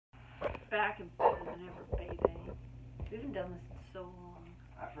Back and better than ever, baby. We haven't done this in so long.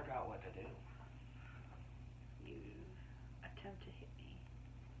 I forgot what to do. You attempt to hit me.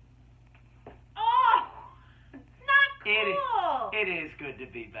 Oh! Not cool! It is good to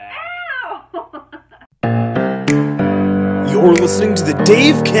be back. Ow! You're listening to the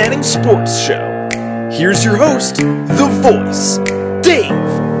Dave Canning Sports Show. Here's your host, the voice, Dave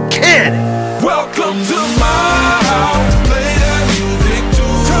Canning. Welcome to my house. Play that music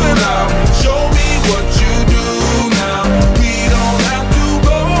too loud. Show me what you do now. We don't have to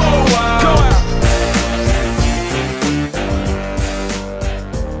go out.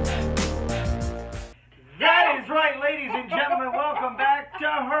 That is right, ladies and gentlemen. Welcome back to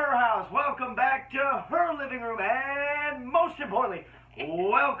her house. Welcome back to her living room. And most importantly,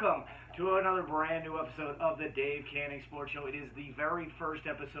 welcome to another brand new episode of the Dave Canning Sports Show. It is the very first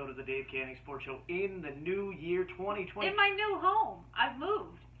episode of the Dave Canning Sports Show in the new year 2020. In my new home. I've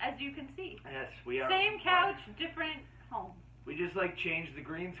moved, as you can see. Yes, we are. Same couch, different home. We just changed the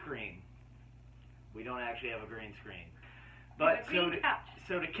green screen. We don't actually have a green screen. We have But a green couch.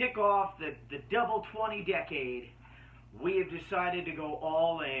 so to kick off the double 20 decade, we have decided to go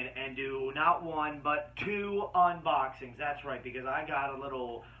all in and do not one but two unboxings. That's right, because I got a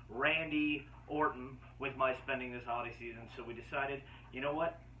little Randy Orton with my spending this holiday season. So we decided, you know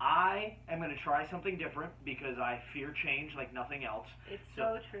what? I am going to try something different because I fear change like nothing else. It's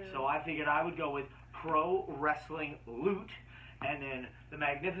so true. So I figured I would go with Pro Wrestling Loot. And then the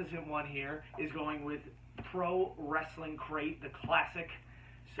magnificent one here is going with Pro Wrestling Crate, the classic.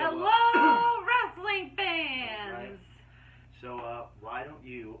 So, Hello, wrestling fans! Right. So why don't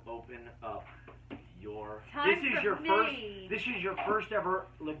you open up your? Time This is for your me. This is your first ever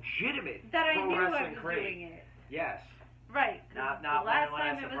legitimate That I Pro knew I Wrestling was Crate. doing it. Yes. Right. Not the when last I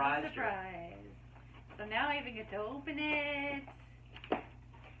time it was a surprised you. surprise. So now I even get to open it.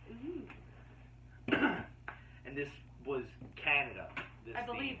 Ooh. And this was Canada. This I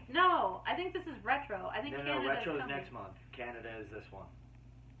believe. theme. No, I think this is retro. I think No, Canada's retro is coming. next month. Canada is this one.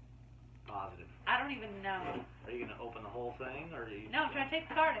 Positive. I don't even know. Are you gonna open the whole thing, or are you? No, I'm trying to take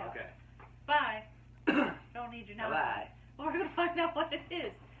the card out. Okay. Bye. Don't need you now. Bye. Well, we're gonna find out what it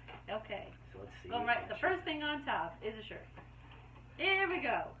is. Okay. So let's see. Well, right. The first thing on top is a shirt. Here we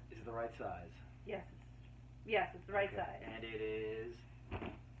go. Is it the right size? Yes. Yes, it's the right Okay. size. And it is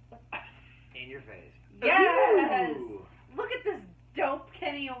in your face. Yes. Ooh. Look at this dope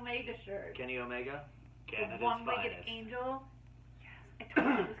Kenny Omega shirt. Kenny Omega, The Canada's one-legged finest. angel. Yes. I told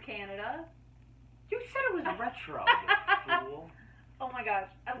you it was Canada. You said it was retro, you fool. Oh my gosh,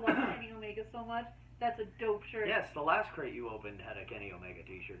 I love Kenny Omega so much. That's a dope shirt. Yes, the last crate you opened had a Kenny Omega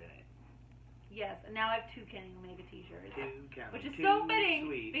t-shirt in it. Yes, and now I have two Kenny Omega t-shirts. Which is Too so fitting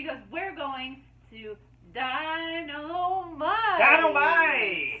sweet. because we're going to Dynamite.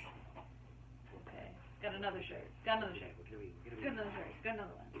 Dynamite! Okay, got another shirt. Got another shirt. What could it be? What could it Got be? another shirt. Got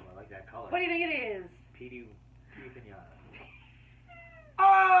another one. Ooh, I like that color. What do you think it is? Petey Pinata.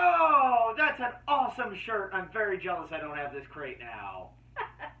 Oh, that's an awesome shirt. I'm very jealous I don't have this crate now.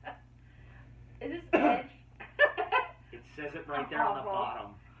 Is this Edge? It says it right there on the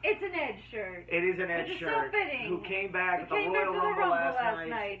bottom. It's an Edge shirt. It is an Edge Which is so shirt. fitting. Who came back It at the came back Royal to the Rumble Rumble last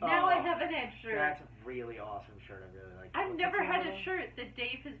night. Oh, Now I have an Edge shirt. That's a really awesome shirt. I really like it. I've What's never the had name a of it? shirt that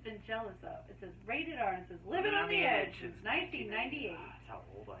Dave has been jealous of. It says rated R and it says Living on the Edge since 1998. That's how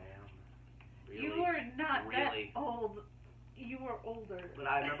old I am. You Really, were not really. that old. You were older. But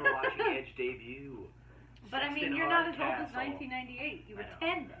I remember watching Edge debut. But I mean, Sexton you're not as old as Hardcastle. 1998. You were I know, 10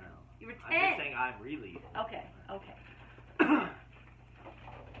 I then. know. You were 10. I'm just saying I'm really old. Okay, okay.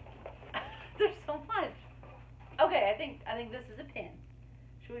 There's so much. Okay, I think this is a pin.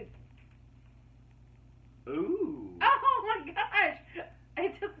 Should we? Ooh. Oh my gosh!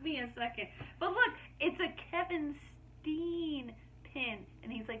 It took me a second, but look, it's a Kevin Steen pin,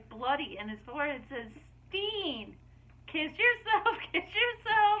 and he's like bloody, and his forehead says Steen. Kiss yourself, kiss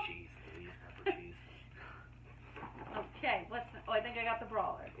yourself. Cheese, Louise, pepper cheese. Okay, I think I got the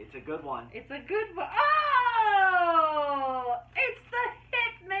brawler. It's a good one. It's a good one. Oh! It's the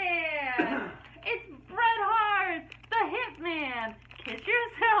Hitman! It's Bret Hart, the Hitman! Kiss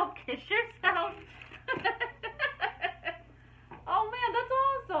yourself, kiss yourself. Oh man, that's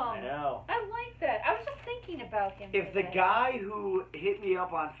awesome. I know. I like that. I was just thinking about him. If the today. guy who hit me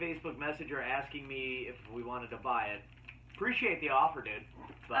up on Facebook Messenger asking me if we wanted to buy it, appreciate the offer, dude.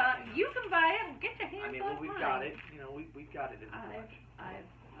 But you can buy it. Get your hands I mean, on well, we've mine. got it. You know, we've got it in the I've collection.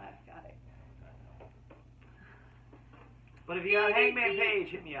 got it. But if you got Hangman DVD. Page,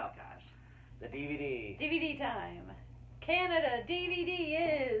 hit me up, guys. The DVD. DVD time. Canada DVD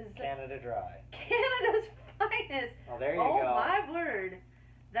is Canada Dry. Canada's finest. Oh, there you Oh go. my word.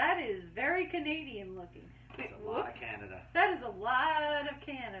 That is Canadian looking. That's a lot of Canada. That is a lot of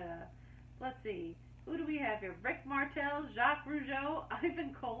Canada. Let's see. Who do we have here? Rick Martel, Jacques Rougeau,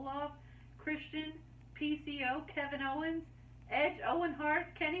 Ivan Koloff, Christian, PCO, Kevin Owens, Edge, Owen Hart,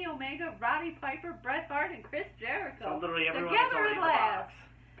 Kenny Omega, Roddy Piper, Bret Hart, and Chris Jericho. So literally everyone Together that's already in the at box. last.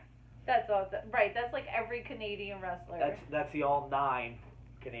 That's awesome. Right, that's like every Canadian wrestler. That's the all 9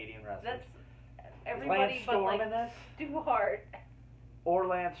 Canadian wrestlers. That's Is everybody Lance but Storm like in this? Stu Hart. Or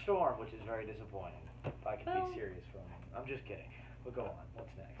Lance Storm, which is very disappointing. If I can Well- be serious for a moment. I'm just kidding. But go on. What's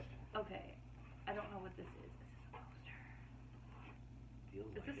next? Okay, I don't know what this is. This is a poster. Feels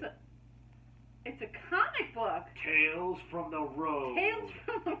Is like this it. It's a comic book. Tales from the Road. Tales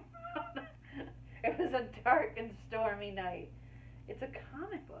from the Road. It was a dark and stormy night. It's a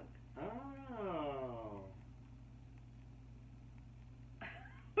comic book. Oh.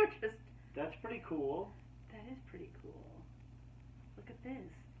 We're just. That's pretty cool. That is pretty cool. Look at this.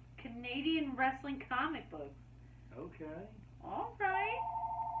 Canadian wrestling comic book. Okay. All right.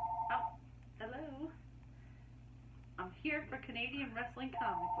 Oh, hello. I'm here for Canadian wrestling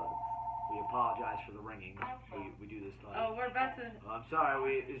comic books. We apologize for the ringing. We do this live. Oh, we're about to. I'm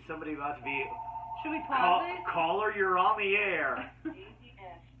sorry. Is somebody about to be... Should we pause it? Caller, you're on the air.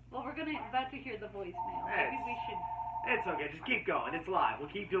 Well, we're about to hear the voicemail. Yes. Maybe we should. It's okay. Just keep going. It's live. We'll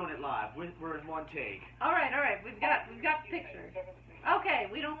keep doing it live. We're in one take. All right. We've got pictures. Okay,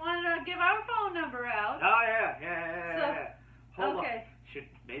 we don't want to give our phone number out. Oh yeah. Hold okay. on.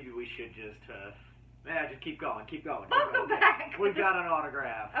 Maybe we should just just keep going. Welcome back. We've got an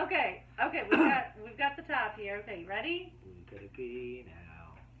autograph. Okay, we've got the top here. Okay, ready? Who could it be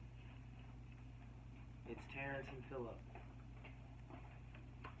now? It's Terrence and Phillip.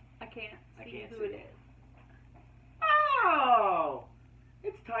 I can't I see can't who see it it. is. Oh!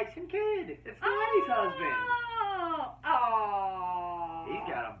 It's Tyson Kidd. It's Lonnie's husband. Oh.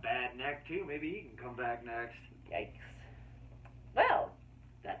 He's got a bad neck too. Maybe he can come back next. Yikes. Well,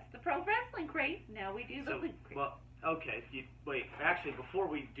 that's the Pro Wrestling Crate. Now we do the Loot Crate. Well, okay. Wait. Actually, before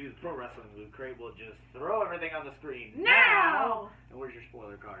we do the Pro Wrestling Loot Crate, we'll just throw everything on the screen now. And where's your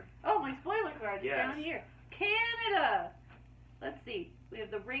spoiler card? Oh, my spoiler card is Yes. down here. Canada. Let's see. We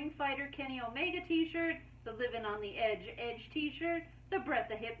have the Ring Fighter Kenny Omega T-shirt, the Living on the Edge T-shirt, the Bret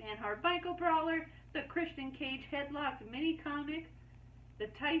the Hitman Hart Michael Brawler, the Christian Cage Headlocked mini comic, the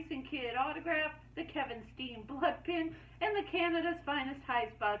Tyson Kidd autograph, the Kevin Steen blood pin, and the Canada's Finest High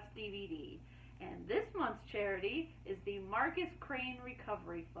Spots DVD. And this month's charity is the Marcus Crane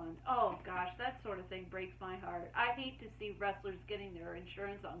Recovery Fund. Oh gosh, that sort of thing breaks my heart. I hate to see wrestlers getting their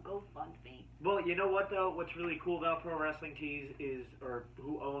insurance on GoFundMe. Well, you know what though? What's really cool about Pro Wrestling Tees or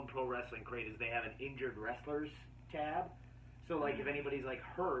who own Pro Wrestling Crate is they have an injured wrestlers tab. So like if anybody's like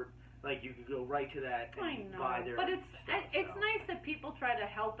hurt, like you could go right to that I and know, buy their but it's stuff, so. nice that people try to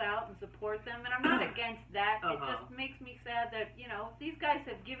help out and support them, and I'm not against that. It Uh-huh. just makes me sad that, these guys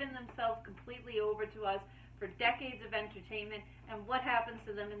have given themselves completely over to us for decades of entertainment, and what happens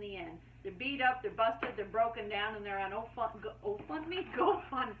to them in the end? They're beat up, they're busted, they're broken down, and they're on GoFundMe?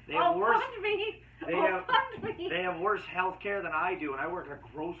 They have worse- GoFundMe! They GoFundMe! have worse health care than I do, and I work at a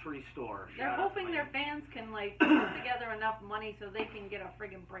grocery store. They're Shout out to hoping my- their fans can, put together enough money so they can get a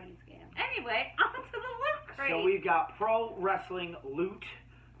friggin' brain scan. Anyway, on to the Loot Crate. So we've got Pro Wrestling Loot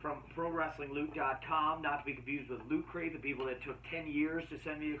from ProWrestlingLoot.com, not to be confused with Loot Crate, the people that took 10 years to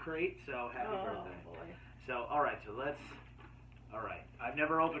send me a crate, so happy birthday. Boy. So, alright, I've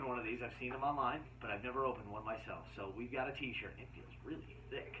never opened one of these. I've seen them online, but I've never opened one myself. So we've got a t-shirt. It feels really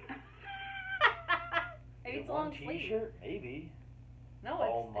thick. Maybe it's One long sleeve. t-shirt? Maybe. No,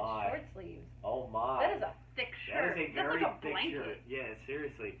 Oh, it's my. short sleeves. Oh my. That is a thick shirt. That is a That's very like a thick blanket. shirt. Yeah,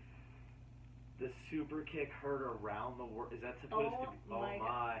 seriously. The super kick heard around the world. Is that supposed to be? Oh my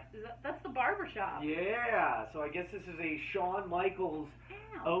my. That's the barber shop. Yeah, so I guess this is a Shawn Michaels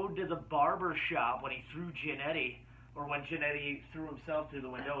Ow. ode to the barber shop when he threw Jannetty, or when Jannetty threw himself through the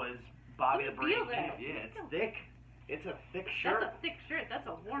window as Bobby the Look, Brain feel that. Heenan. Yeah, it's Feel thick. It's a thick shirt. That's a thick shirt. That's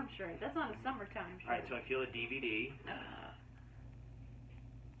a warm shirt. That's not a summertime shirt. Alright, so I feel a DVD.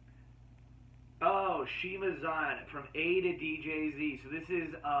 Oh, Shima Zion from A to DJZ. So this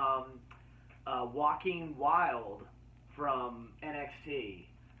is Joaquin Wild from NXT.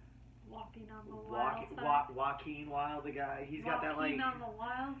 Walking on the wild side. Joaquin Wild, the guy. He's got that like. Walking on the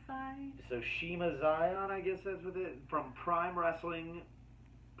wild side. So Shima Zion, I guess that's what it. From Prime Wrestling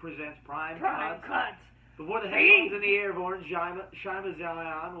presents Prime Cuts. Cuts. Before the headphones in the airborne, Shima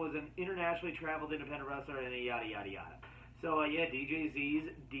Zion was an internationally traveled independent wrestler and yada yada yada. So yeah, DJZ's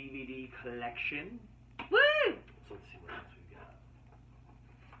DVD collection. Woo! So let's see what else we got.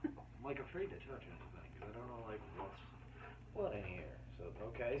 I'm like afraid to touch anything because I don't know like what's what in here. So So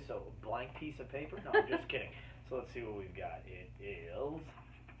okay, so blank piece of paper. No, I'm just kidding. So let's see what we've got. It is.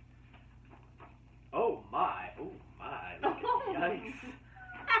 Oh my! Look at yikes!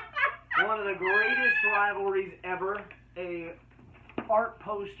 One of the greatest rivalries ever. A art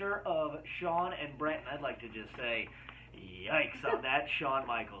poster of Shawn and Brett. And I'd like to just say, yikes on that Shawn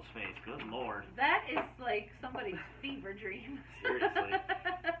Michaels face. Good lord. That is like somebody's fever dream. Seriously.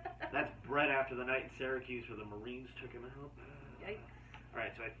 That's Brett after the night in Syracuse where the Marines took him out. Yikes. All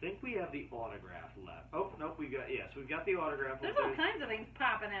right, so I think we have the autograph left. Oh, nope, we've got the autograph. There's all kinds of things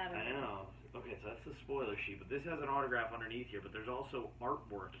popping out of I it. know. Okay, so that's the spoiler sheet, but this has an autograph underneath here, but there's also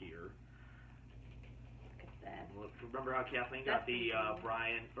artwork here. Look at that. Look, remember how Kathleen got the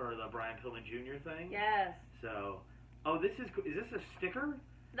Brian Pillman Jr. thing? Yes. So, is this a sticker?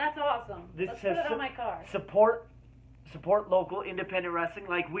 That's awesome. Let's put it on my car. Support local independent wrestling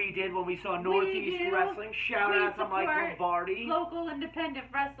like we did when we saw Northeast Wrestling. Shout out to Mike Lombardi. Local independent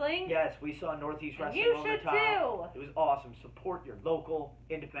wrestling. Yes, we saw Northeast Wrestling you on should the top. too. It was awesome. Support your local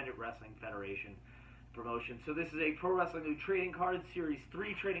independent wrestling federation promotion. So this is a Pro Wrestling New trading card, Series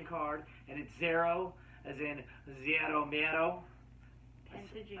 3 trading card, and it's Zero, as in Zero Mero.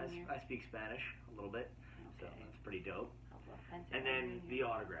 Penta Jr. I speak Spanish a little bit, so Okay. that's pretty dope. Penta And then Jr. the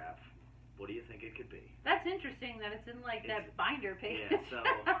autograph. What do you think it could be? That's interesting that it's in like that binder page. Yeah, so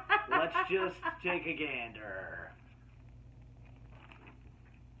let's just take a gander.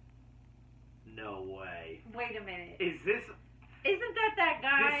 No way. Wait a minute. Isn't that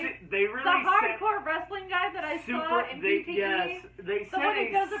guy? They really the hardcore wrestling guy that I saw in BTE? Yes, they the said one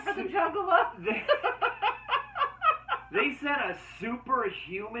who does it for the Juggalo? They sent a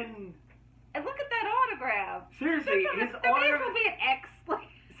superhuman. And look at that autograph. Seriously, his There may as autograph. well be an X. Like.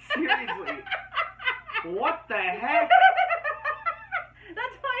 Seriously. What the heck?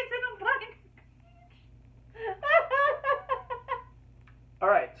 That's why it's in a binder. All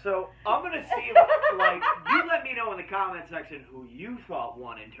right, so I'm gonna see if, you let me know in the comment section who you thought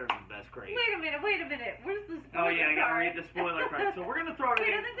won in terms of best grade. Wait a minute. Where's the spoiler Oh yeah, I gotta card? read the spoiler card. So we're gonna throw Wait,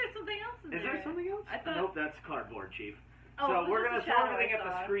 everything. I think there's something else in Is there. there something else? I thought. Nope, that's cardboard, Chief. Oh, So it was we're just gonna a throw shadow everything I at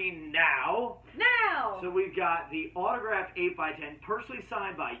the saw. screen now. Now. So we've got the autographed 8x10, personally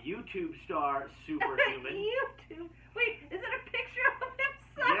signed by YouTube star Superhuman. YouTube. Wait, is it a picture of him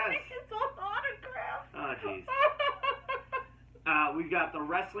signing Yes. his own autograph? Oh jeez. We've got the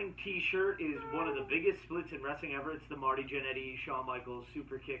wrestling T-shirt. Is one of the biggest splits in wrestling ever. It's the Marty Jannetty, Shawn Michaels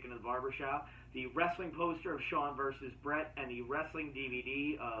super kick into the barbershop. The wrestling poster of Shawn versus Brett, and the wrestling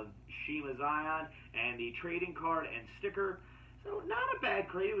DVD of Shima Zion, and the trading card and sticker. So not a bad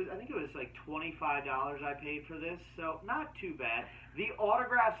grade. I think it was like $25 I paid for this. So not too bad. The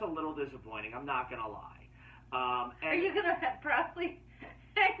autograph's a little disappointing. I'm not gonna lie. Are And you gonna probably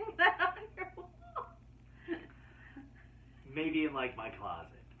hang that on your wall? maybe in like my closet.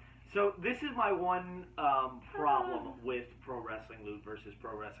 So this is my one problem with Pro Wrestling Loot versus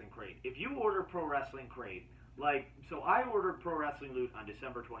Pro Wrestling Crate. If you order Pro Wrestling Crate, so I ordered Pro Wrestling Loot on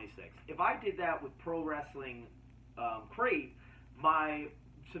December 26th. If I did that with Pro Wrestling Crate, my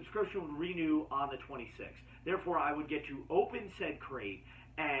subscription would renew on the 26th. Therefore, I would get to open said crate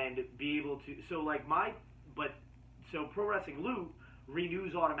and be able to. So Pro Wrestling Loot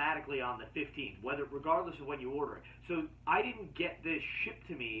renews automatically on the 15th, regardless of when you order it. So I didn't get this shipped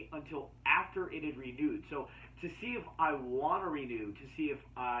to me until after it had renewed. So to see if I want to renew, to see if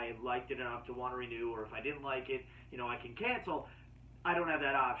I liked it enough to want to renew, or if I didn't like it, I can cancel. I don't have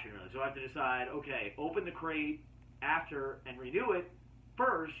that option really. So I have to decide, okay, open the crate after and renew it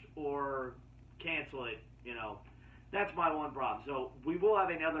first, or cancel it. That's my one problem. So we will have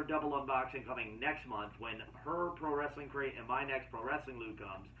another double unboxing coming next month when her Pro Wrestling Crate and my next Pro Wrestling Loot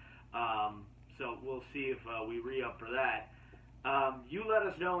comes. So we'll see if we re-up for that. You let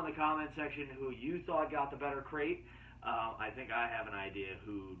us know in the comment section who you thought got the better crate. I think I have an idea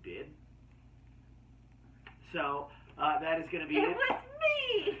who did. So that is going to be it. It was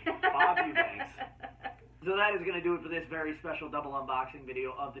me! Bob Eubanks. So that is going to do it for this very special double unboxing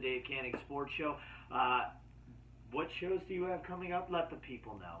video of the Dave Canning Sports Show. What shows do you have coming up? Let the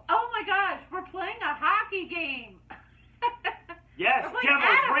people know. Oh my gosh, we're playing a hockey game. Yes, We're playing Devils,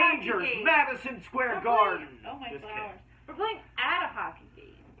 at a hockey Rangers, game. Madison Square We're Garden. playing- oh my Just flowers. kidding. We're playing at a hockey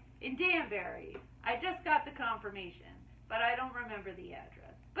game in Danbury. I just got the confirmation, but I don't remember the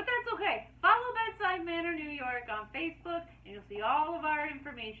address. But that's okay. Follow Bedside Manor New York on Facebook, and you'll see all of our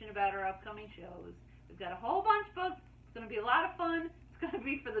information about our upcoming shows. We've got a whole bunch booked. It's going to be a lot of fun. It's going to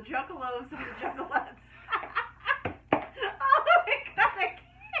be for the Juggalos and the Juggalettes. Oh my God, I can't.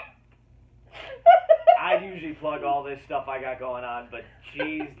 I usually plug all this stuff I got going on, but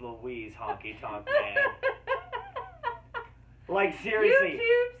geez Louise, honky tonk man. Like, seriously.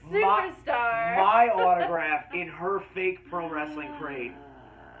 YouTube superstar. My autograph in her fake pro wrestling crate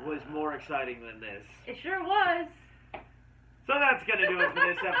was more exciting than this. It sure was. So that's going to do it for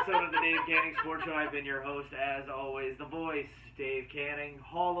this episode of the Dave Canning Sports Show. I've been your host, as always, the voice, Dave Canning,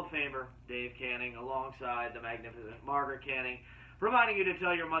 Hall of Famer Dave Canning, alongside the magnificent Margaret Canning, reminding you to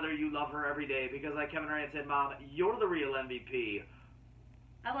tell your mother you love her every day because, like Kevin Durant said, Mom, you're the real MVP.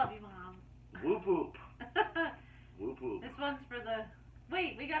 I love you, Mom. Whoop whoop. Whoop whoop. This one's for the...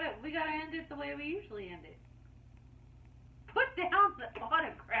 Wait, we gotta end it the way we usually end it. Put down the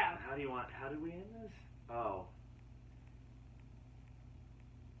autograph. How do we end this? Oh.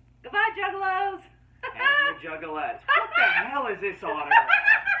 Goodbye, Juggalos. And the Juggalettes. What the hell is this autograph?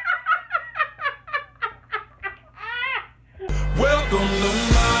 Welcome to